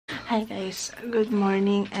Hi guys, good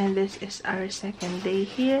morning, and this is our second day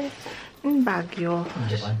here in Baguio,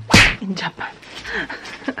 in Japan.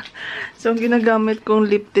 So, ang ginagamit kong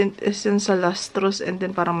lip tint is yung sa Lustros, and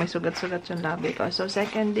then parang may sugat-sugat yung labi ko. So,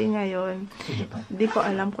 second day ngayon, di ko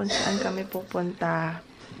alam kung saan kami pupunta.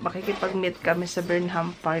 Makikipag-meet kami sa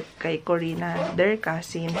Burnham Park kay Corina, their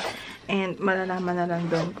cousin, and malalaman na lang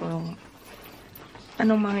doon kung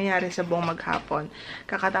anong mangyayari sa buong maghapon.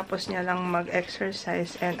 Kakatapos niya lang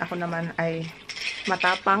mag-exercise, and ako naman ay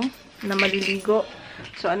matapang na maliligo.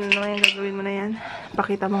 So, ano naman yung gagawin mo na yan?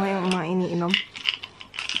 Pakita mo nga yung mga iniinom.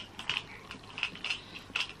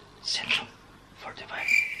 Centrum 45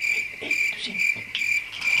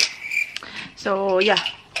 8 So, yeah.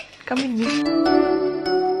 Come with me.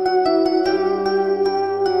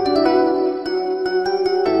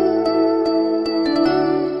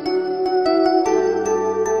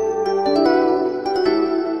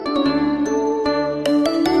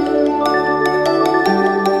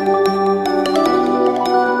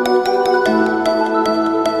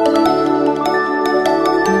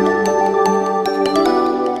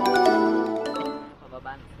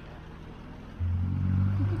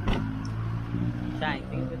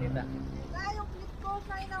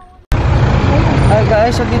 Hi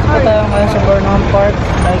guys, so dito po tayo ngayon sa Burnham Park.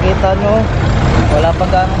 Nakikita nyo, wala pa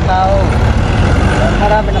ganong tao.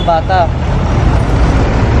 Marami ng bata.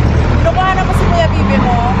 Kinukuhanan mo si Kuya Bibi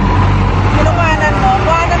mo? Kinukuhanan mo?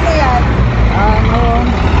 Kuhanan mo yan?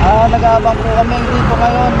 Nag-aabang po kami dito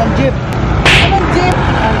ngayon ng jeep. Anong jeep?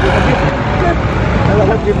 Wala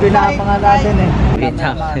ko jeep, binapangan natin eh.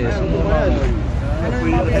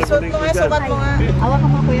 Isuot mo nga, sukat mo nga. Awa ka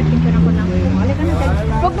mga kuya, picture ako lang. Wala ka na dyan.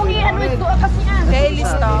 Huwag mong i-ano ito kasi nga. Kay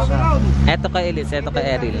Elis to. Eto kay Elis, eto kay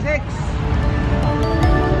Eril.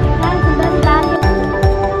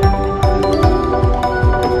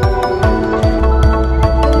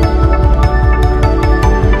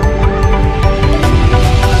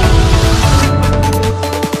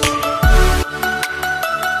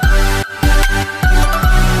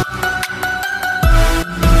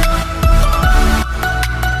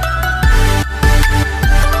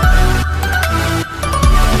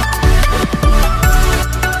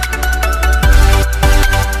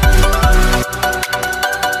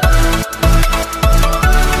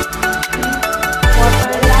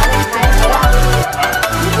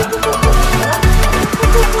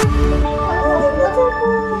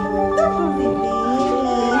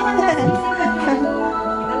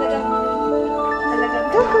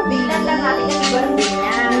 Bilang lang natin yung birthday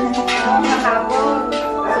niya. Kahapon.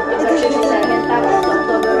 Tapos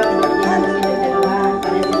October ang birthday na sila dalawa.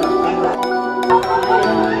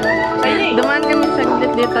 Dumaan kami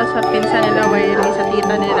saglit dito sa pinsan nila, Wiley, sa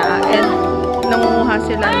tita nila, and nangunguha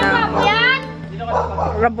sila ng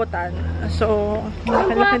rambutan. So,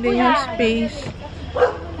 malaki din yung space.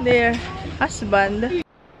 Their husband.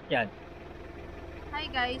 Yan.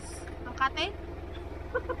 Hi guys, ang kate?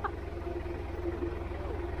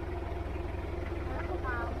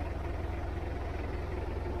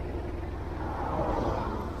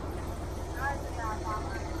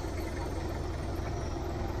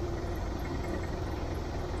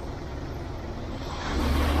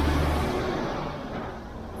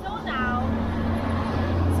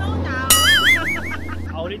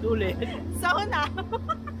 Ulit-ulit. So now,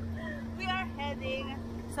 we are heading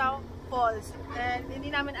South Falls. And hindi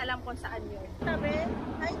namin alam kung saan yun. Sabi,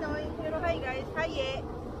 hi Noy. Pero hi guys. Hi Ye.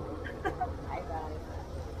 Hi guys.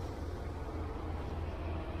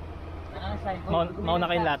 Mauna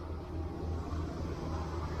kayong lahat.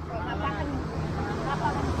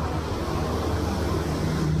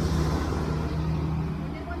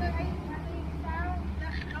 Hindi mo na kayo isa.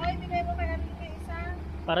 Noy, bigay mo kaya isa.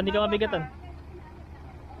 Para hindi ka mabigatan.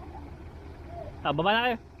 Baba na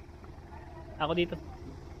kayo. Ako dito.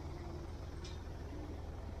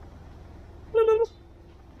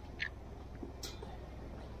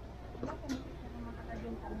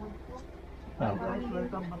 Guys,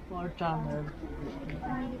 welcome back to our channel.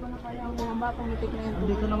 Hindi ko na kaya ang mga batang mitik na yun.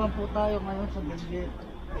 Nandito naman po tayo ngayon sa Benguet.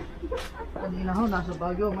 Kanina ho, nasa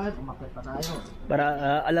Baguio. Ngayon, umakit pa tayo. Para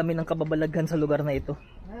alamin ang kababalaghan sa lugar na ito.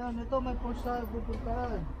 Ngayon, ito may post tayo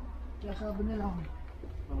pupuntahan. Kaya sabi nila,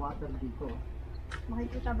 may water dito.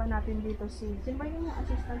 Makikita ba natin dito sino ba yung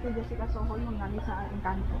assistant ni Jessica Soho yung nani sa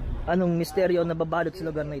Encanto? Anong misteryo na babalot sa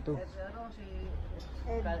lugar na ito?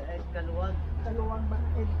 Ed Kaluwag. Kaluwag ba?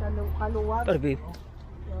 Ed Kaluwag. Tarbi.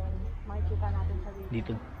 Yun, makikita natin sa video.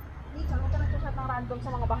 Dito. Hindi, saan ka nagsusat ng random sa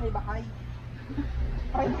mga bahay-bahay?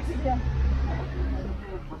 Privacy yan.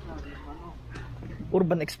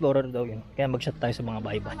 Urban explorer daw yun. Kaya mag-shot tayo sa mga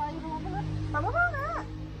bahay-bahay. Tama ba nga?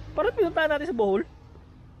 Parang pinuntahan natin sa Bohol.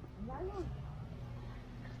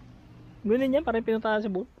 Ganun yan, parang pinunta sa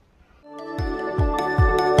Cebu.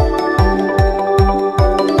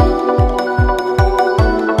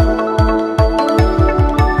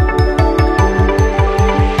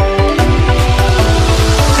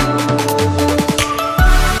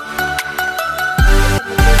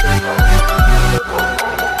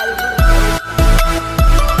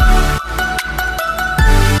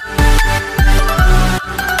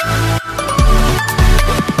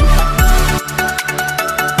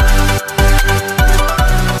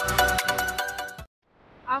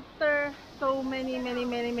 After so many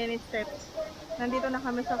steps, nandito na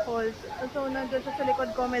kami sa falls. So, nandito sa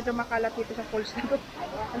likod ko, medyo makalat dito sa falls na to.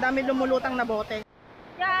 Ang dami lumulutang na bote.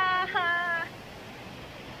 Yeah!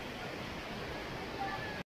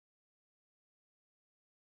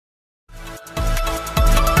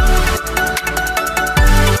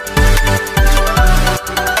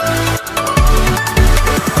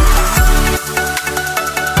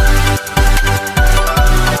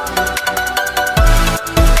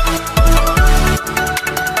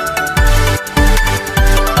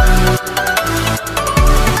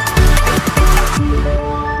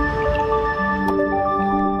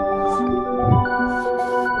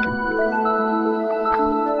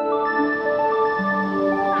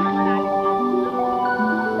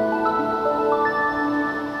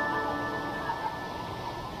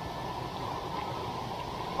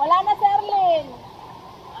 Wala na, Serlin.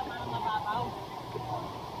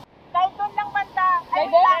 Kahit doon lang banda. Ay,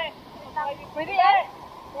 pwede yan.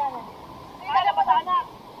 Yan. Hindi ka na patana.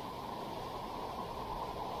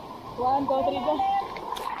 1, 2, 3, go.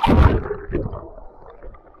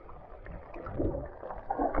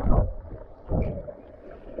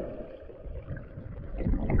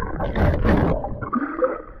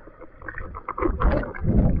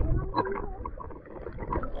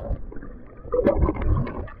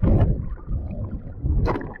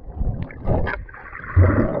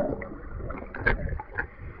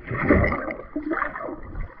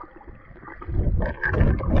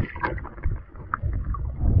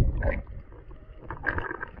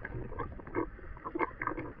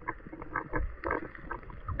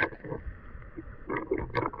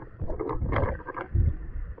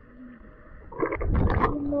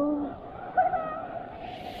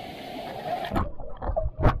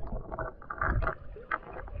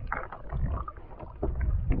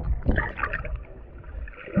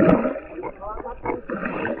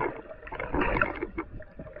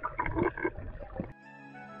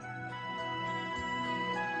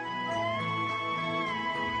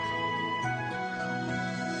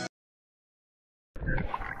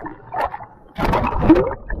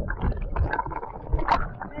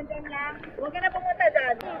 Huwag ka na pumunta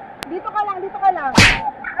dyan. Dito ka lang, dito ka lang.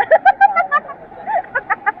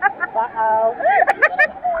 Back out.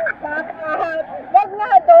 Back out. Wag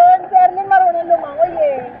nga doon. Serlin marunong lumangoy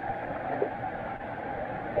eh.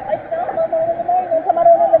 Ay, marunong lumangoy. Doon sa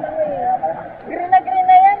marunong lumangoy eh. Green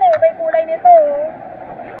na yan eh. May kulay nito.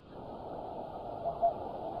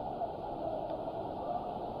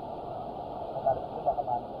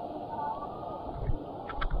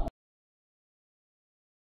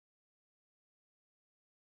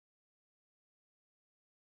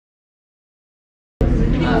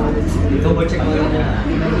 Double check mo lang na.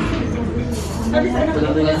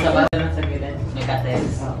 Tulong sa bata ng sagitan. May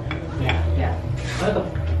kates. Yeah. Ano to?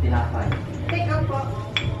 Tinapay. Take out po.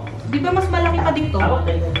 Di ba mas malaki pa dito?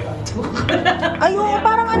 Ay, oo,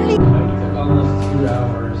 parang anli.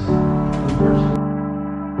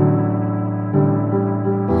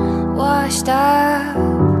 Washed up,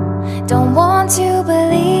 don't want to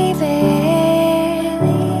believe it.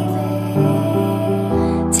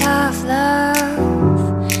 Tough love,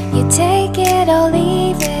 you take it or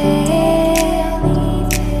leave it.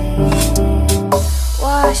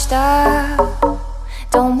 Washed up,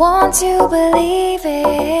 don't want to believe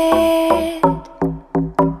it.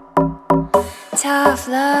 Tough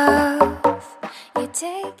love, you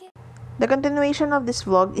take it. The continuation of this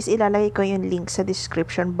vlog is ilalagay ko yung link sa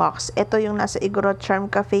description box. Ito yung nasa Igorot Charm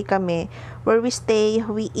Cafe kami, where we stay,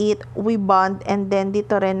 we eat, we bond, and then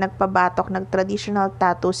dito rin nagpabatok, nag-traditional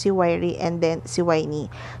tattoo si Wyrie and then si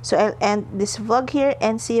Winey. So I'll end this vlog here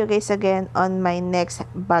and see you guys again on my next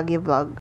Baguio vlog.